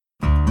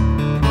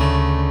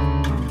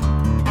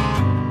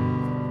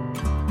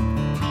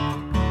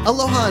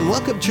Aloha and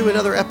welcome to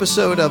another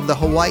episode of the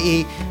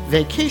Hawaii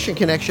Vacation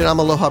Connection. I'm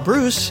Aloha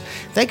Bruce.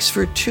 Thanks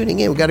for tuning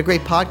in. We've got a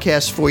great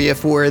podcast for you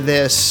for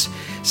this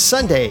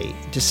Sunday,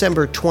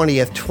 December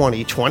 20th,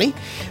 2020. We've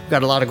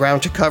got a lot of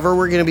ground to cover.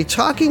 We're going to be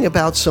talking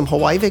about some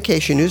Hawaii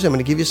vacation news. I'm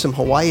going to give you some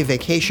Hawaii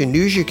vacation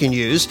news you can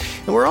use.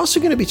 And we're also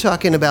going to be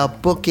talking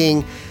about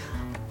booking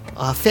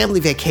family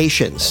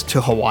vacations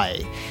to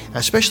Hawaii,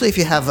 especially if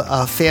you have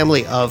a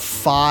family of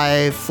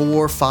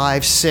 4,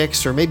 5,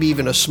 6, or maybe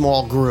even a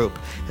small group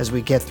as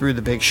we get through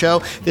the big show.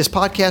 This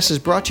podcast is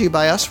brought to you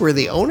by us. We're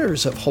the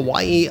owners of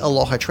Hawaii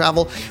Aloha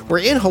Travel. We're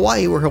in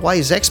Hawaii. We're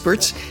Hawaii's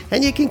experts,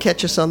 and you can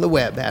catch us on the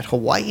web at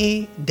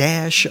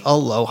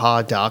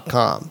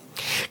hawaii-aloha.com.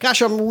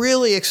 Gosh, I'm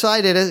really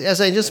excited.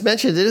 As I just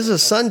mentioned, it is a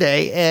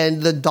Sunday,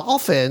 and the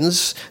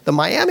Dolphins, the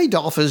Miami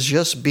Dolphins,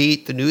 just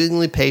beat the New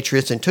England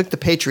Patriots and took the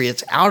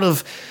Patriots out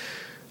of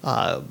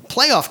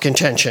playoff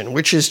contention,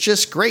 which is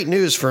just great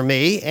news for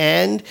me.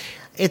 And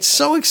it's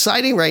so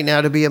exciting right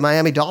now to be a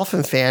Miami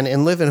Dolphin fan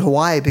and live in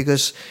Hawaii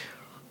because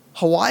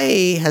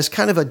Hawaii has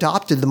kind of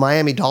adopted the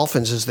Miami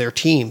Dolphins as their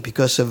team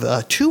because of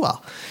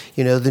Tua,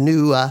 the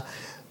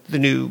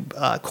new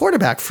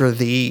quarterback for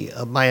the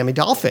Miami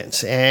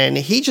Dolphins. And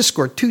he just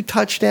scored 2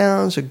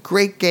 touchdowns, a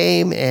great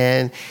game,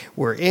 and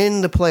we're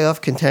in the playoff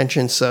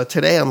contention. So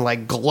today I'm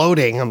like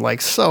gloating. I'm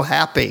like so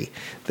happy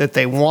that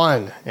they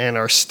won and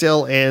are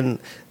still in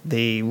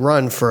the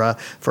run for a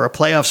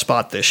playoff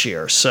spot this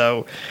year.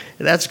 So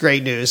that's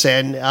great news.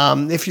 And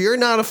if you're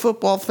not a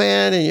football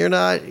fan and you're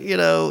not,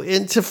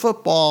 into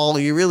football,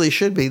 you really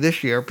should be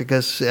this year,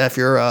 because if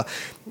you're a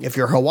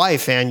Hawaii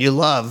fan, you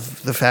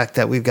love the fact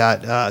that we've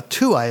got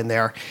Tua in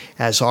there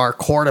as our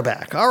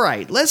quarterback. All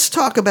right, let's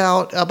talk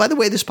about, by the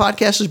way, this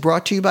podcast is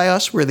brought to you by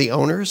us. We're the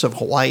owners of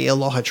Hawaii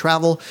Aloha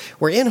Travel.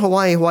 We're in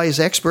Hawaii, Hawaii's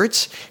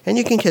experts, and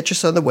you can catch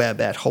us on the web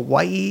at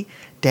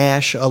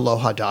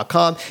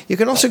hawaii-aloha.com. You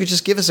can also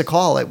just give us a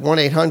call at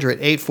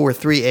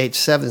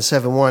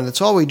 1-800-843-8771.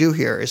 That's all we do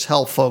here is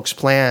help folks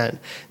plan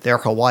their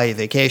Hawaii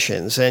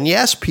vacations. And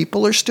yes,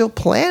 people are still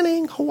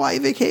planning Hawaii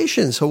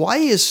vacations.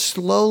 Hawaii is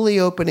slowly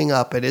opening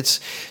up, and it's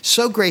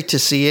so great to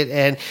see it.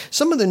 And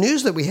some of the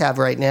news that we have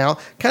right now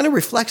kind of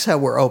reflects how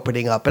we're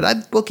opening up. And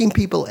I'm booking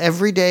people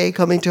every day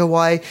coming to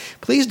Hawaii.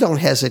 Please don't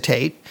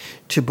hesitate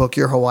to book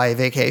your Hawaii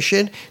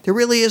vacation. There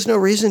really is no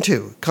reason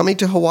to. Coming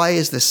to Hawaii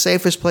is the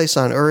safest place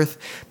on earth.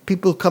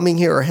 People coming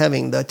here are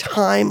having the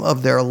time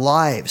of their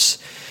lives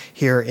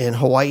here in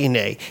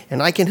Hawaii,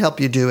 and I can help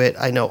you do it.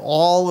 I know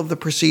all of the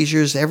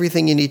procedures,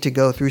 everything you need to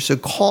go through. So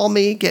call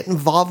me, get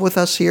involved with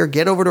us here.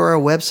 Get over to our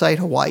website,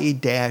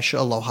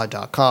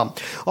 hawaii-aloha.com.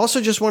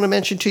 Also, just want to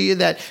mention to you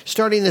that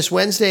starting this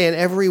Wednesday and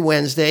every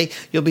Wednesday,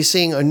 you'll be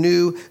seeing a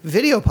new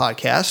video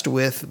podcast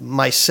with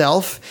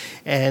myself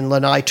and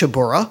Lanai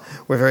Tabura.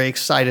 We're very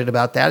excited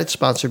about that. It's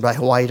sponsored by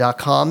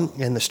Hawaii.com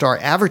and the Star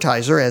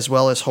Advertiser, as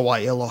well as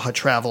Hawaii Aloha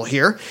Travel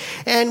here.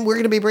 And we're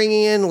going to be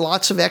bringing in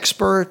lots of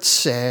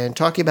experts and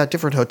talking about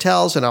different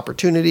hotels and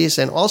opportunities.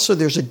 And also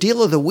there's a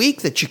deal of the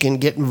week that you can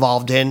get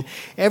involved in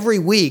every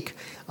week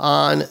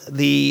on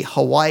the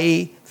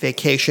Hawaii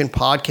Vacation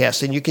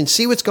Podcast. And you can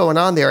see what's going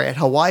on there at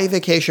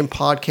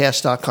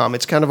hawaiivacationpodcast.com.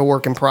 It's kind of a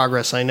work in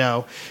progress, I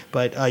know,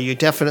 but you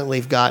definitely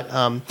have got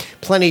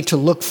plenty to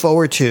look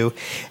forward to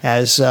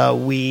as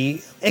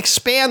we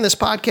expand this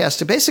podcast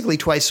to basically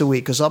twice a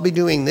week, because I'll be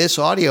doing this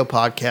audio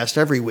podcast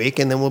every week,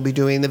 and then we'll be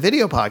doing the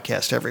video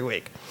podcast every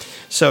week.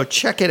 So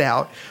check it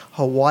out,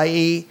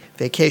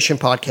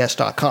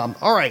 hawaiivacationpodcast.com.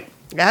 All right,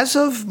 as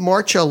of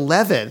March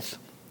 11th,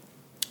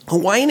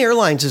 Hawaiian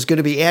Airlines is going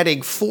to be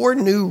adding 4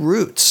 new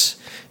routes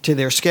to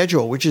their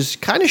schedule, which is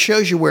kind of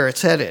shows you where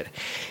it's headed.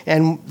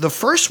 And the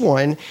first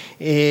one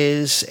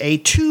is a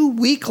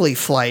 2-weekly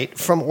flight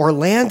from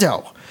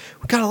Orlando.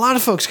 We've got a lot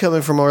of folks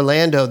coming from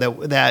Orlando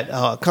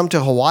that come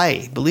to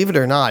Hawaii. Believe it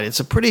or not,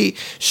 it's a pretty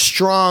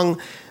strong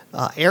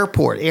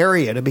airport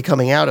area to be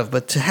coming out of.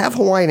 But to have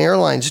Hawaiian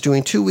Airlines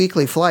doing 2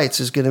 weekly flights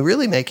is going to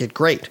really make it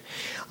great.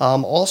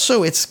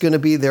 Also, it's going to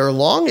be their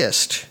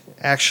longest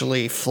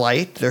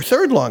flight, their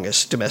 3rd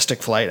longest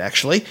domestic flight,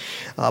 actually.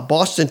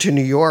 Boston to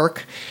New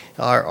York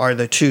are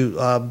the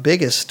 2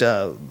 biggest,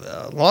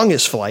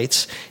 longest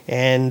flights.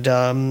 And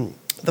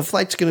the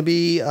flight's going to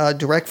be a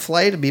direct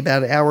flight. It'll be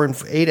about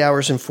 8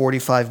 hours and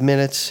 45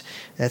 minutes.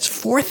 That's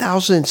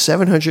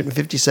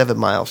 4,757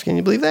 miles. Can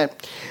you believe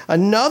that?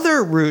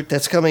 Another route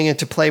that's coming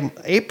into play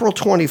April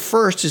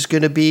 21st is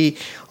going to be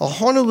a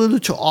Honolulu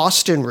to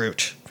Austin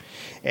route.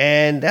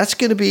 And that's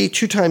going to be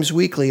 2 times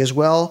weekly as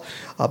well,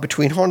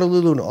 between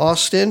Honolulu and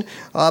Austin.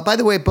 By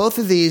the way, both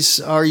of these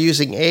are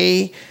using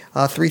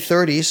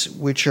A330s,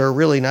 which are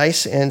really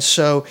nice. And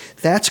so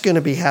that's going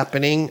to be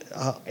happening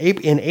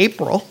in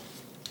April.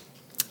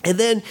 And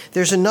then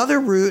there's another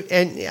route,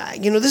 and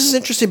this is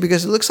interesting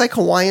because it looks like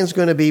Hawaiian's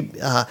going to be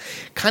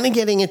kind of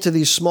getting into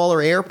these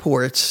smaller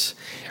airports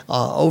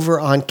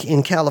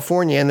in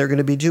California, and they're going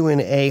to be doing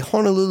a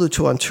Honolulu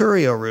to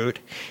Ontario route,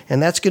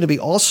 and that's going to be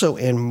also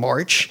in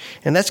March,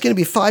 and that's going to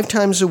be 5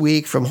 times a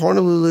week from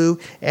Honolulu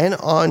and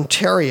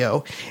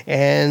Ontario,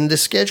 and the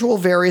schedule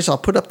varies. I'll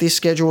put up these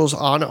schedules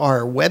on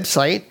our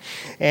website,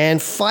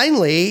 and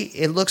finally,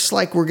 it looks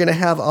like we're going to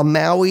have a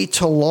Maui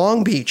to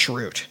Long Beach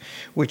route,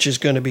 which is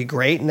going to be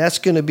great, and that's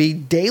going to be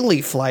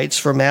daily flights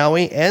for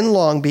Maui and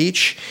Long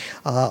Beach.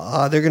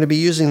 They're going to be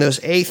using those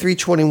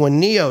A321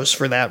 Neos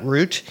for that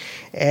route,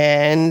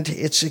 and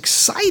it's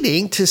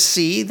exciting to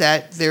see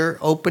that they're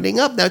opening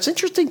up. Now, it's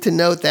interesting to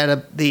note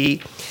that the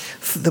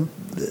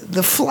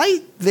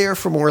flight there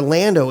from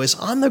Orlando is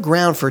on the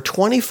ground for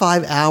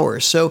 25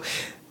 hours, so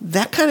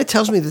that kind of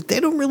tells me that they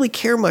don't really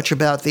care much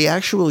about the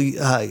actual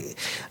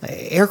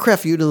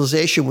aircraft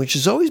utilization, which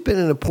has always been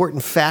an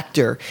important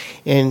factor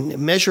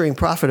in measuring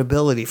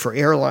profitability for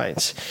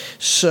airlines.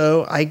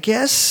 So I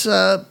guess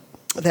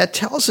that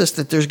tells us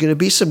that there's going to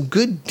be some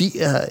good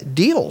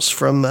deals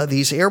from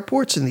these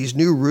airports and these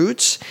new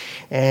routes,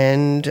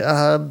 and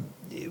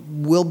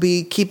we'll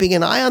be keeping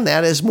an eye on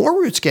that as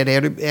more routes get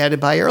added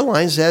by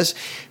airlines, as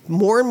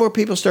more and more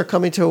people start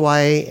coming to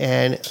Hawaii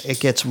and it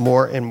gets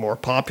more and more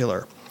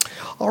popular.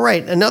 All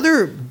right,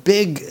 another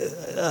big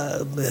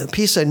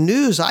piece of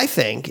news, I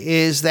think,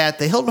 is that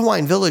the Hilton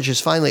Hawaiian Village has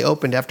finally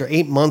opened after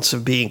 8 months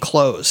of being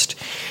closed.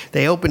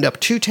 They opened up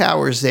 2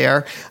 towers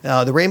there,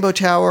 the Rainbow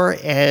Tower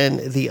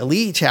and the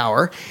Ali'i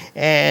Tower,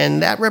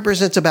 and that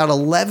represents about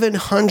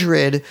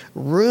 1,100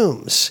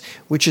 rooms,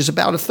 which is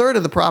about a third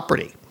of the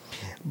property.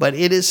 But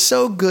it is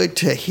so good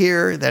to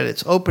hear that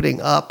it's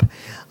opening up.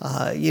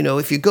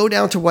 If you go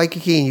down to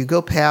Waikiki and you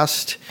go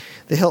past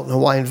the Hilton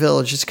Hawaiian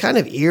Village, it's kind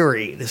of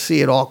eerie to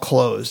see it all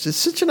closed. It's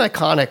such an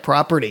iconic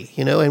property,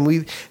 and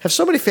we have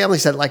so many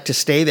families that like to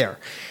stay there.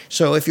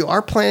 So if you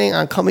are planning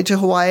on coming to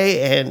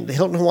Hawaii and the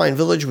Hilton Hawaiian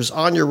Village was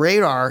on your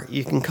radar,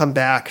 you can come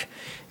back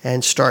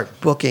and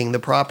start booking the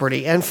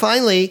property. And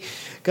finally,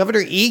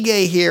 Governor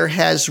Ige here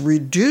has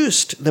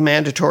reduced the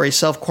mandatory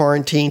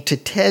self-quarantine to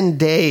 10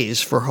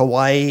 days for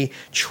Hawaii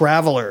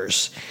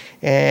travelers.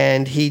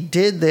 And he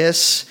did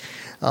this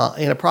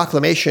in a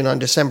proclamation on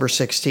December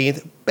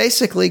 16th,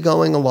 basically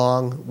going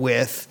along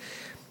with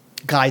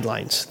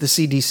guidelines, the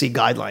CDC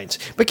guidelines.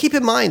 But keep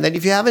in mind that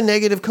if you have a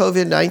negative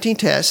COVID-19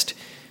 test,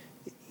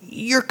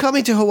 you're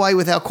coming to Hawaii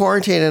without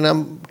quarantine, and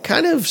I'm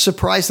kind of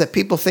surprised that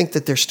people think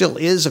that there still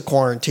is a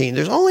quarantine.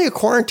 There's only a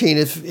quarantine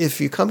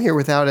if you come here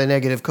without a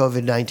negative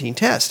COVID-19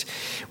 test,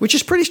 which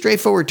is pretty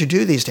straightforward to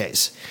do these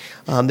days.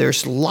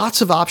 There's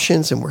lots of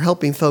options, and we're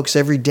helping folks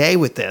every day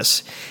with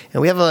this.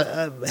 And we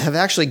have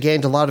actually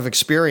gained a lot of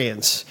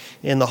experience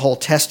in the whole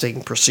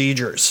testing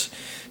procedures.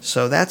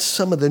 So that's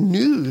some of the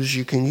news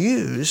you can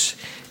use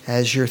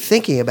as you're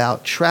thinking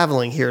about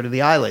traveling here to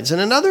the islands.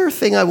 And another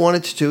thing I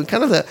wanted to do,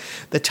 kind of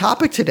the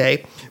topic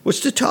today, was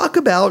to talk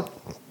about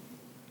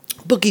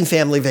booking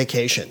family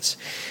vacations.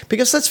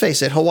 Because let's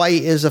face it,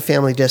 Hawaii is a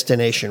family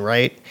destination,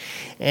 right?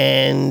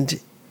 And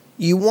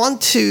you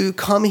want to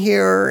come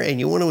here and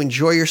you want to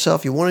enjoy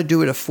yourself. You want to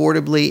do it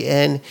affordably.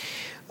 And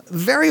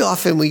very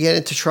often we get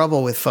into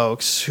trouble with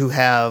folks who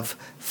have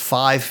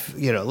 5,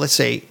 let's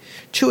say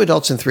 2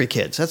 adults and 3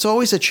 kids. That's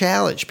always a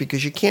challenge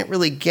because you can't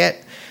really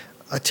get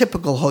a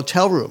typical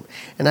hotel room.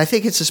 And I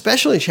think it's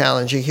especially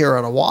challenging here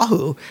on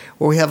Oahu,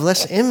 where we have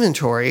less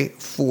inventory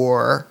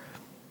for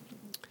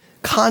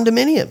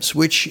condominiums,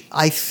 which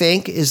I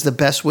think is the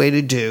best way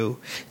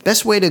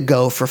to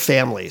go for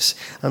families,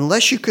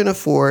 unless you can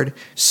afford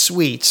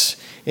suites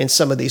in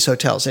some of these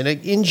hotels. And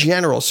in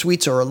general,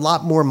 suites are a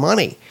lot more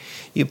money.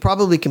 You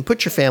probably can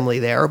put your family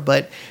there,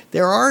 but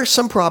there are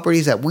some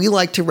properties that we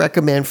like to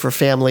recommend for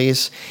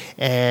families,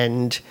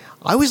 and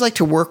I always like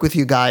to work with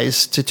you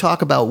guys to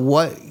talk about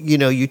what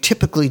you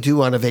typically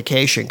do on a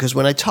vacation. Because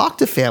when I talk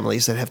to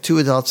families that have 2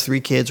 adults, 3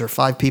 kids, or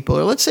 5 people,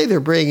 or let's say they're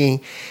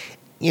bringing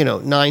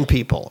 9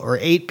 people or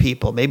 8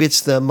 people, maybe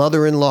it's the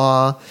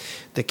mother-in-law,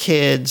 the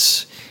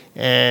kids,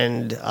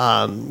 and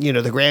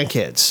the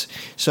grandkids.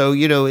 So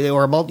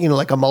or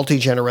like a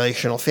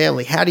multi-generational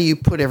family. How do you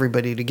put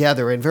everybody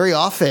together? And very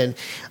often,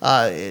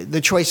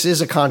 the choice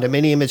is a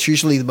condominium. It's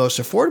usually the most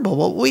affordable.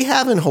 What we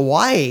have in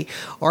Hawaii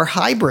are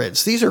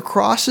hybrids. These are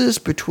crosses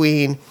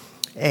between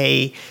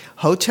a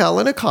hotel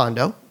and a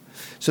condo.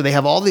 So they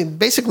have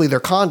basically they're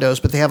condos,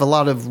 but they have a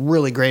lot of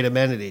really great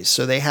amenities.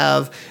 So they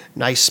have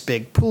nice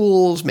big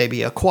pools,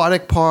 maybe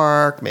aquatic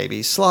park,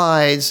 maybe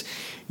slides,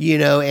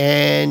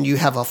 and you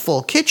have a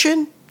full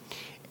kitchen,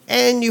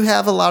 and you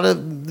have a lot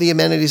of the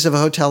amenities of a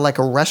hotel, like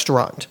a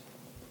restaurant.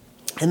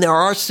 And there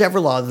are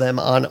several of them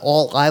on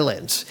all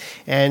islands.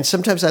 And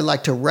sometimes I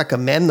like to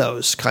recommend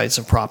those kinds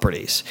of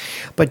properties.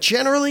 But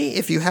generally,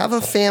 if you have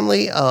a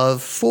family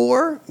of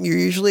 4, you're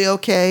usually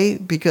okay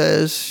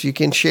because you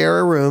can share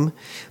a room.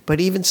 But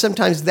even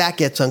sometimes that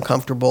gets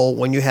uncomfortable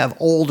when you have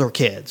older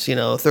kids,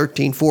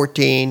 13,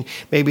 14.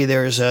 Maybe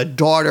there's a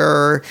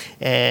daughter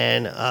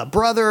and a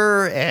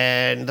brother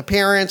and the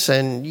parents,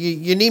 and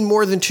you need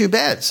more than 2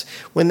 beds.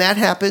 When that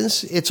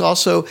happens, it's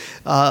also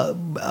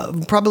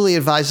probably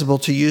advisable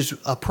to use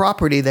a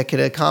property that can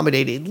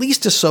accommodate at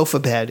least a sofa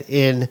bed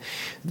in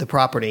the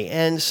property.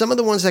 And some of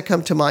the ones that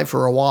come to mind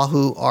for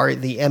Oahu are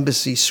the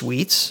Embassy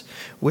Suites,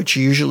 which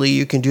usually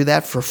you can do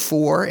that for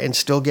 $4 and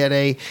still get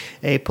a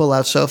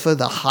pull-out sofa.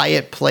 The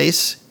Hyatt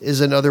Place is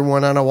another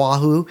one on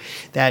Oahu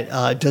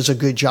that does a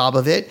good job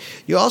of it.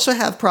 You also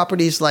have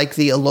properties like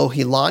the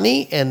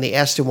Alohilani and the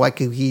Aston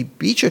Waikiki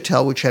Beach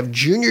Hotel, which have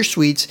junior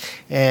suites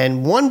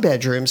and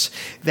 1-bedrooms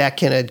that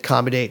can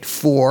accommodate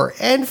 4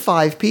 and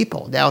 5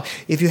 people. Now,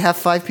 if you have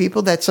 5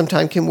 people, that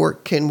sometimes can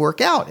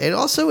work out. And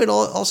also, it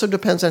also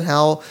depends on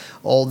how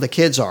old the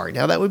kids are.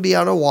 Now, that would be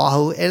on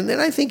Oahu. And then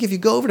I think if you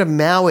go over to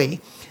Maui,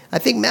 I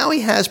think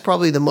Maui has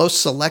probably the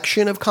most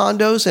selection of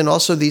condos and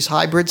also these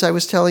hybrids I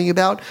was telling you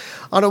about.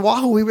 On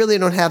Oahu, we really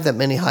don't have that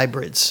many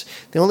hybrids.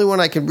 The only one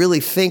I can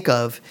really think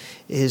of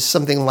is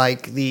something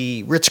like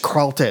the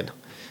Ritz-Carlton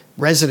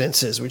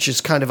Residences, which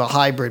is kind of a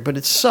hybrid, but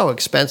it's so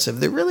expensive.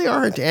 There really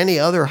aren't any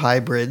other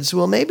hybrids.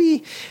 Well,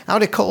 maybe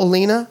out at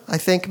Ko'olina, I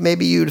think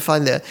maybe you'd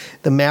find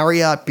the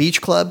Marriott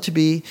Beach Club to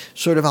be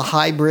sort of a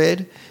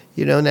hybrid.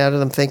 Now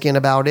that I'm thinking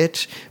about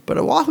it. But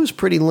Oahu's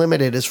pretty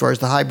limited as far as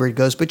the hybrid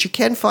goes, but you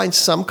can find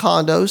some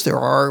condos. There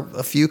are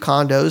a few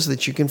condos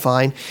that you can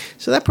find.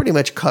 So that pretty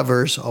much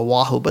covers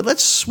Oahu. But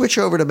let's switch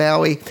over to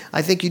Maui.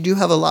 I think you do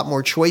have a lot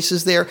more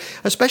choices there,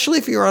 especially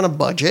if you're on a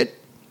budget.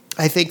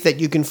 I think that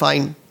you can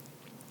find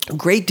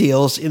great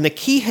deals in the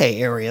Kihei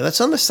area. That's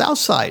on the south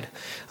side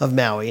of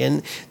Maui.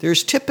 And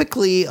there's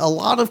typically a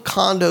lot of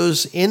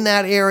condos in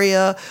that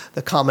area.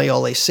 The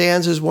Kamaole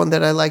Sands is one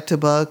that I like to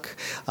book.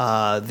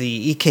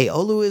 The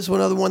Ikeolu is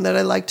another one that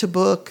I like to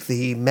book.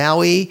 The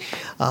Maui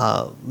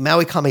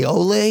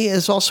Kamaole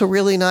is also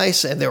really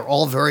nice, and they're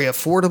all very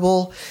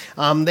affordable.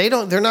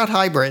 They're not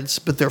hybrids,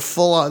 but they're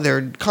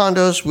they're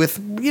condos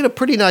with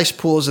pretty nice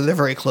pools, and they're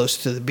very close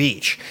to the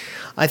beach.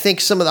 I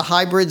think some of the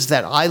hybrids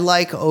that I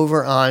like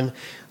over on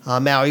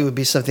Maui would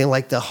be something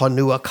like the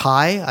Honua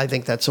Kai. I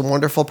think that's a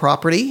wonderful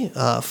property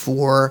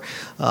for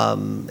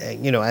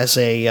as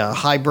a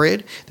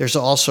hybrid. There's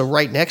also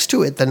right next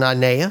to it the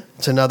Nanea.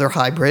 It's another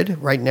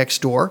hybrid right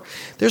next door.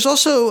 There's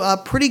also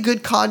pretty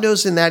good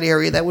condos in that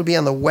area. That would be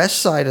on the west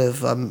side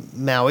of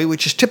Maui,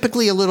 which is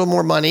typically a little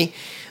more money.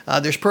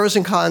 There's pros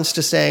and cons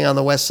to staying on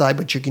the west side,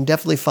 but you can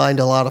definitely find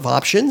a lot of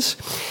options.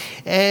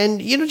 And,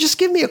 just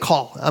give me a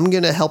call. I'm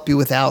going to help you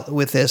with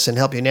this and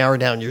help you narrow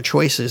down your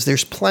choices.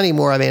 There's plenty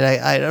more. I mean,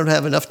 I don't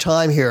have enough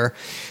time here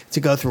to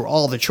go through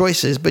all the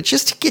choices, but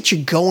just to get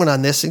you going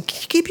on this and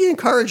keep you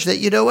encouraged that,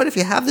 if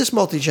you have this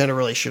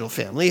multi-generational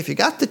family, if you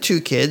got the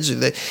 2 kids,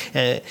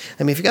 if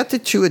you got the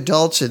 2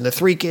 adults and the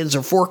 3 kids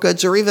or 4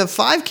 kids or even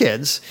 5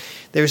 kids,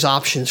 there's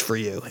options for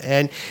you.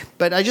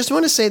 But I just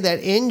want to say that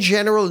in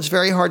general, it's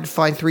very hard to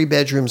find 3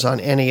 bedrooms on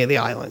any of the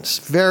islands.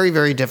 Very,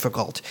 very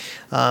difficult.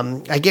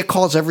 I get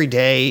calls every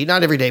day,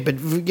 not every day, but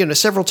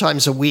several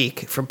times a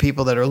week from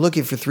people that are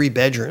looking for 3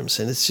 bedrooms,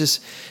 and it's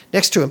just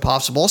next to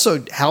impossible.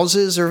 Also,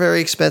 houses are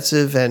very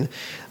expensive, and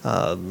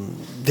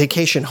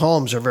vacation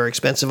homes are very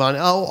expensive on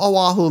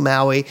Oahu,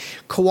 Maui.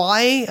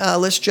 Kauai,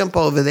 let's jump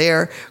over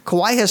there.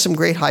 Kauai has some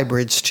great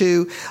hybrids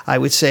too. I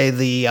would say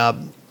the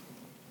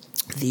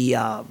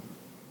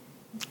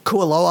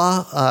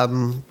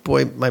Kualoa,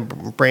 boy, my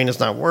brain is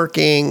not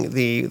working.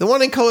 The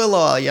one in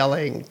Kualoa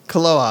yelling,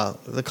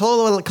 the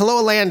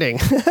Kualoa Landing.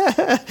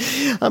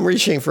 I'm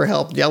reaching for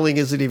help. Yelling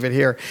isn't even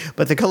here.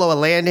 But the Kualoa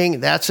Landing,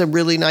 that's a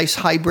really nice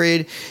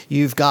hybrid.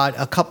 You've got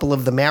a couple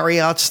of the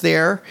Marriotts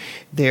there.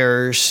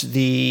 There's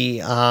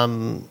the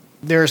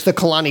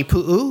Kalani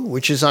Pu'u,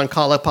 which is on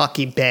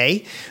Kalapaki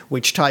Bay,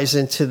 which ties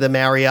into the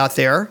Marriott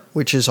there,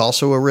 which is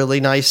also a really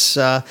nice,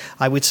 I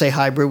would say,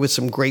 hybrid with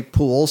some great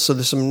pools. So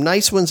there's some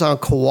nice ones on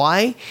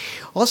Kauai.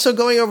 Also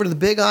going over to the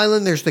Big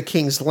Island, there's the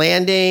King's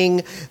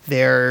Landing.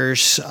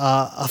 There's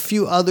a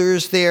few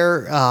others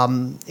there.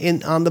 On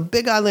the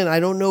Big Island,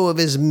 I don't know of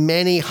as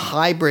many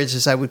hybrids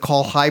as I would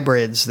call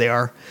hybrids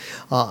there.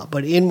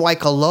 But in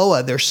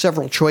Waikoloa, there's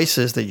several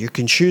choices that you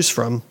can choose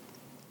from.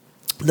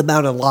 The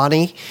Mauna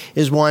Lani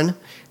is one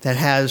that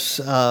has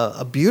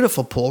a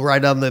beautiful pool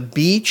right on the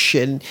beach.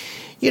 And,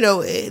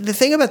 the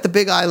thing about the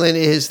Big Island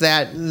is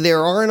that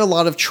there aren't a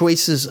lot of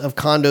choices of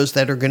condos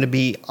that are going to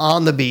be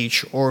on the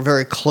beach or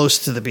very close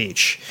to the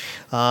beach.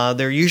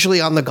 They're usually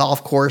on the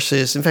golf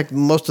courses. In fact,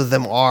 most of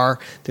them are.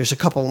 There's a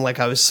couple, like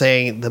I was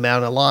saying, the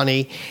Mauna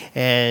Lani.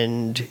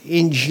 And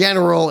in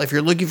general, if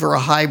you're looking for a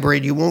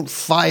hybrid, you won't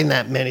find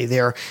that many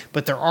there.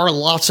 But there are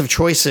lots of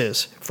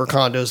choices for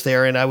condos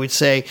there. And I would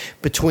say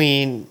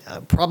between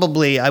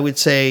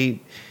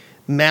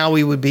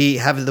Maui would be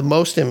having the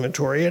most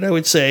inventory, and I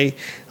would say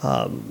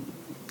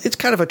it's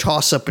kind of a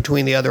toss-up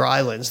between the other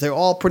islands. They're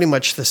all pretty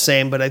much the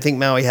same, but I think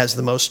Maui has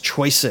the most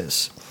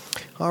choices.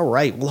 All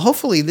right. Well,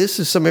 hopefully this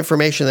is some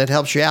information that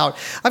helps you out.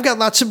 I've got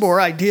lots of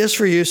more ideas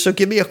for you, so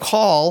give me a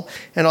call,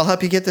 and I'll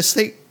help you get this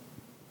thing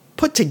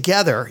put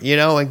together,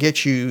 and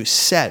get you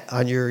set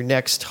on your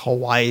next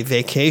Hawaii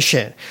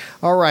vacation.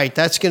 All right,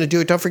 that's going to do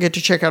it. Don't forget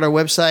to check out our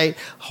website,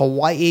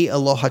 Hawaii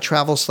Aloha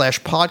Travel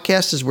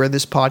 /podcast is where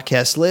this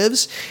podcast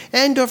lives.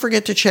 And don't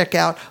forget to check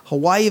out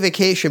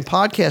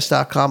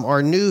HawaiiVacationPodcast.com,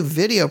 our new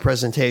video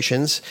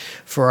presentations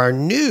for our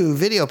new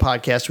video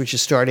podcast, which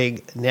is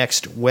starting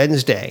next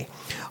Wednesday.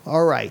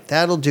 All right,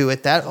 that'll do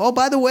it. Oh,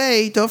 by the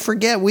way, don't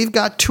forget, we've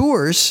got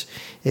tours.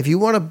 If you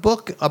want to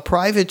book a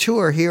private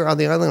tour here on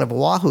the island of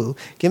Oahu,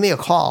 give me a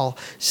call.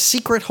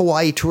 Secret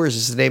Hawaii Tours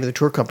is the name of the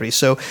tour company.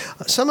 So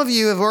some of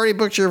you have already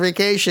booked your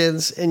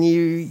vacations and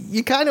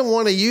you kind of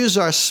want to use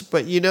us,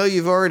 but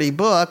you've already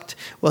booked.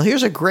 Well,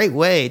 here's a great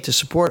way to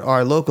support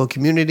our local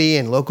community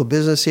and local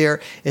business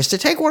here is to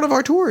take one of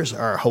our tours,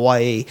 our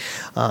Hawaii,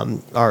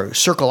 our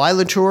Circle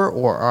Island tour,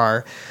 or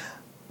our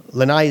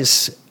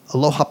Lanai's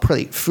Aloha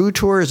Plate Food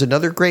Tour is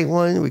another great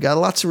one. We got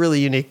lots of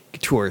really unique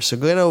tours. So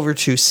go over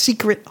to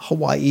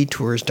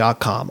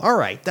secrethawaiitours.com. All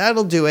right,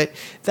 that'll do it.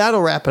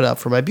 That'll wrap it up.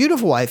 For my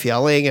beautiful wife,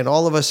 Yaling, and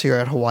all of us here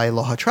at Hawaii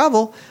Aloha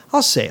Travel,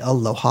 I'll say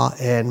aloha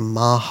and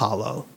mahalo.